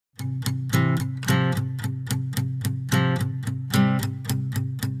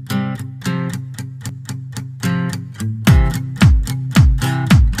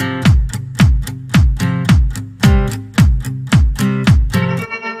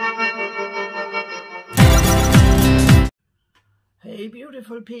Hey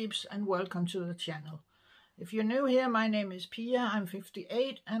beautiful peeps, and welcome to the channel. If you're new here, my name is Pia, I'm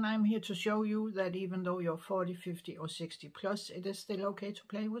 58 and I'm here to show you that even though you're 40, 50 or 60 plus, it is still okay to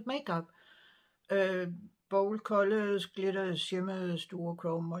play with makeup. Bold colors, glitters, shimmers,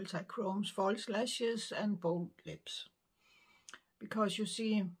 duochrome, multi-chromes, false lashes and bold lips. Because you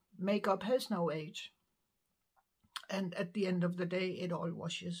see, makeup has no age. And at the end of the day, it all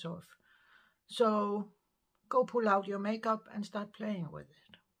washes off. So go pull out your makeup and start playing with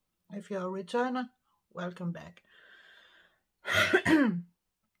it. If you're a returner, welcome back.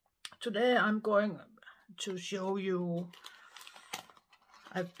 Today I'm going to show you,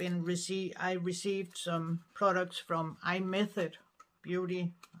 I received some products from iMethod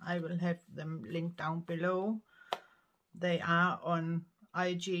Beauty. I will have them linked down below. They are on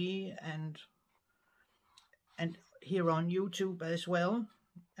IG and here on YouTube as well.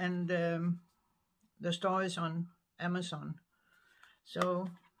 And the store is on Amazon. So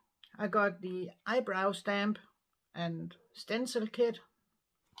I got the eyebrow stamp and stencil kit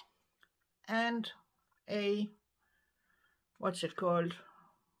and a, what's it called?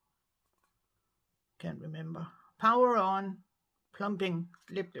 Can't remember. Power On plumping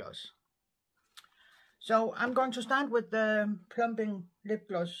lip gloss. So I'm going to start with the plumping lip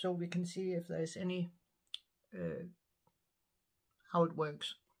gloss so we can see if there's any, how it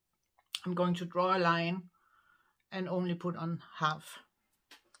works. I'm going to draw a line and only put on half.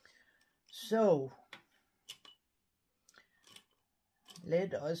 So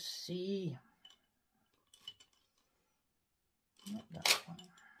let us see. Not that one.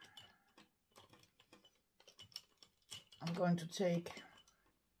 I'm going to take,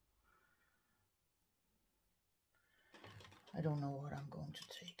 I don't know what I'm going to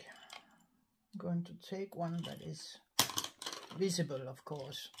take. I'm going to take one that is visible, of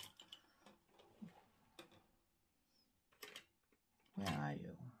course. Where are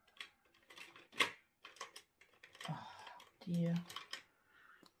you? Oh dear.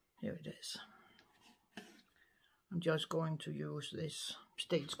 Here it is. I'm just going to use this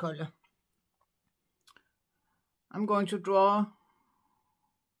stage color. I'm going to draw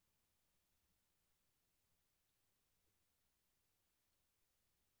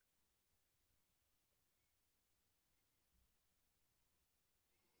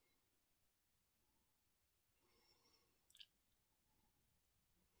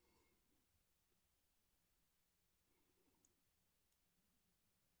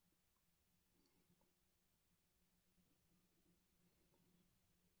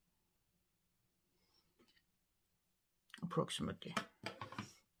approximately.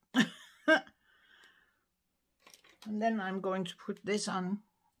 And then I'm going to put this on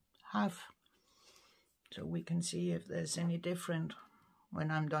half so we can see if there's any different when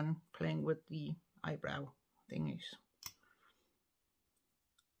I'm done playing with the eyebrow thingies.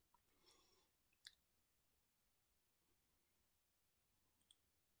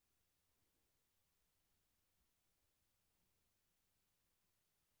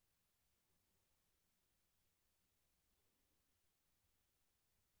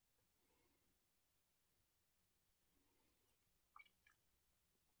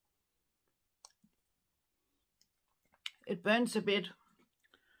 It burns a bit.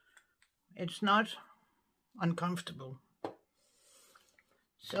 It's not uncomfortable.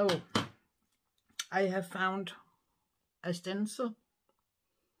 So I have found a stencil.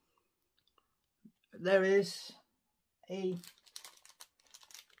 There is a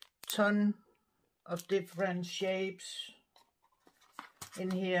ton of different shapes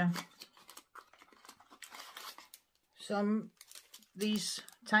in here. These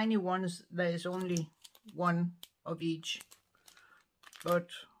tiny ones, there is only one of each, but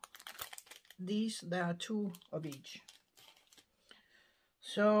these, there are two of each.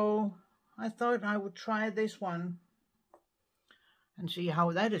 So I thought I would try this one and see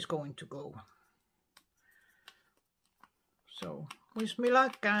how that is going to go. So wish me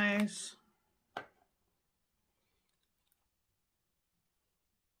luck, guys.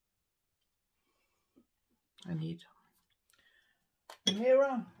 I need a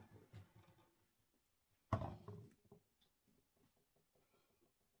mirror.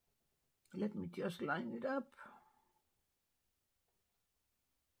 Let me just line it up.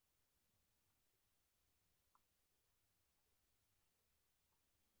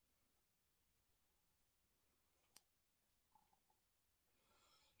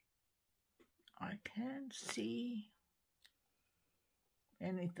 I can't see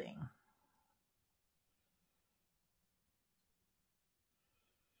anything.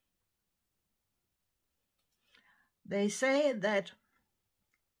 They say that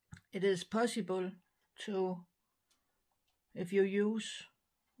it is possible to if you use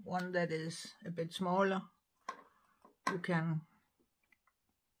one that is a bit smaller, you can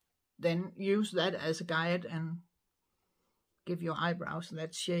then use that as a guide and give your eyebrows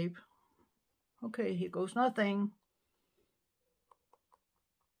that shape. Okay, here goes nothing.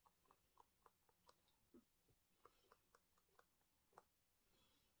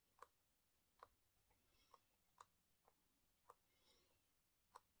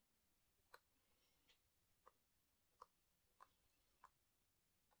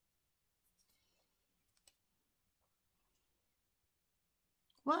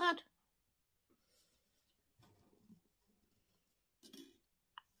 What?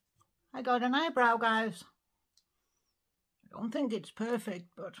 I got an eyebrow, guys. I don't think it's perfect,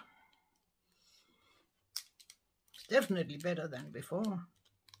 but it's definitely better than before.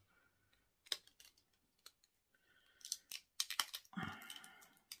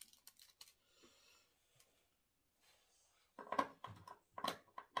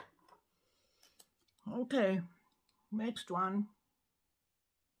 Okay, next one.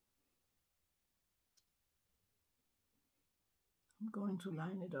 I'm going to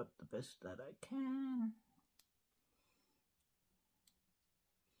line it up the best that I can.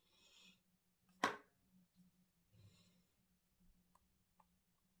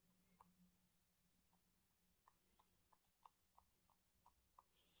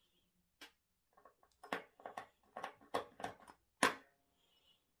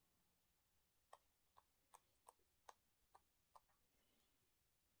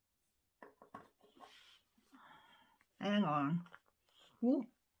 Hang on. Ooh.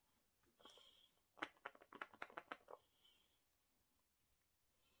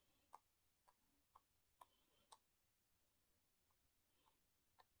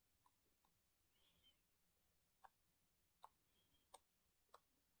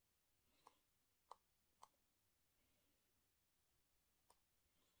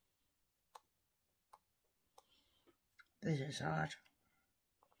 This is hard.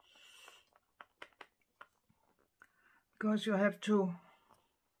 Because you have to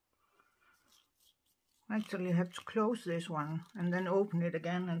actually close this one and then open it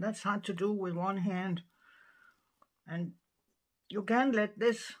again, and that's hard to do with one hand. And you can't let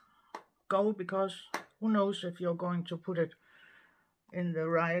this go, because who knows if you're going to put it in the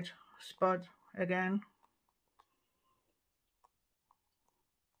right spot again.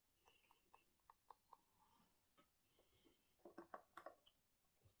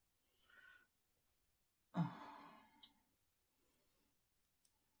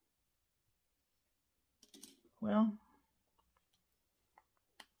 Well,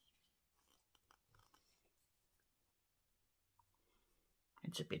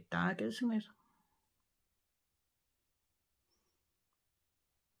 it's a bit dark, isn't it?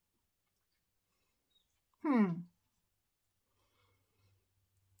 I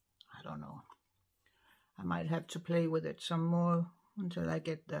don't know. I might have to play with it some more until I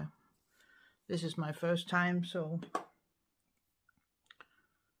get the... This is my first time, so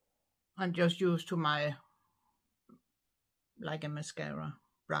I'm just used to my, like a mascara,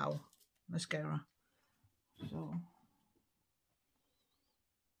 brow mascara. So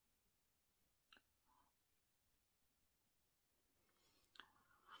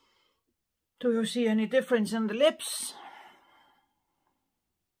do you see any difference in the lips?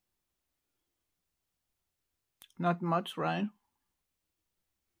 Not much, right?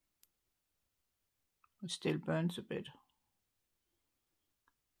 It still burns a bit.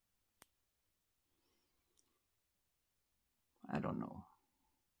 I don't know.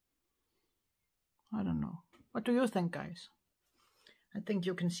 I don't know. What do you think, guys? I think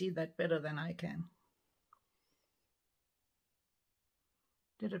you can see that better than I can.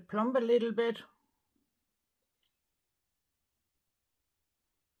 Did it plump a little bit?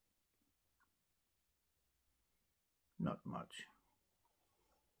 Not much.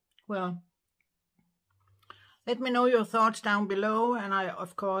 Well, let me know your thoughts down below, and I,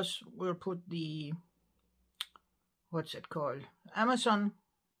 of course, will put the, what's it called, Amazon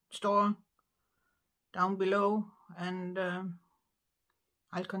store down below, and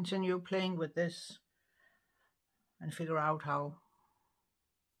I'll continue playing with this and figure out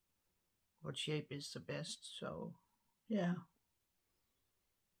what shape is the best. So yeah,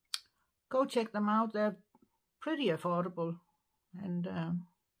 go check them out. They're pretty affordable, and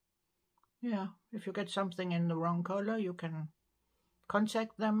yeah, if you get something in the wrong color, you can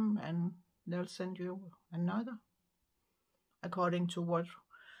contact them and they'll send you another according to what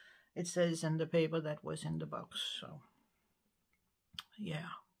it says in the paper that was in the box. So yeah.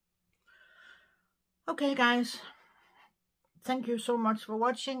 Okay, guys, thank you so much for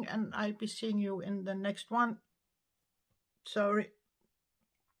watching, and I'll be seeing you in the next one. Sorry.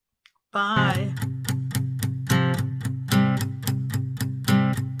 Bye.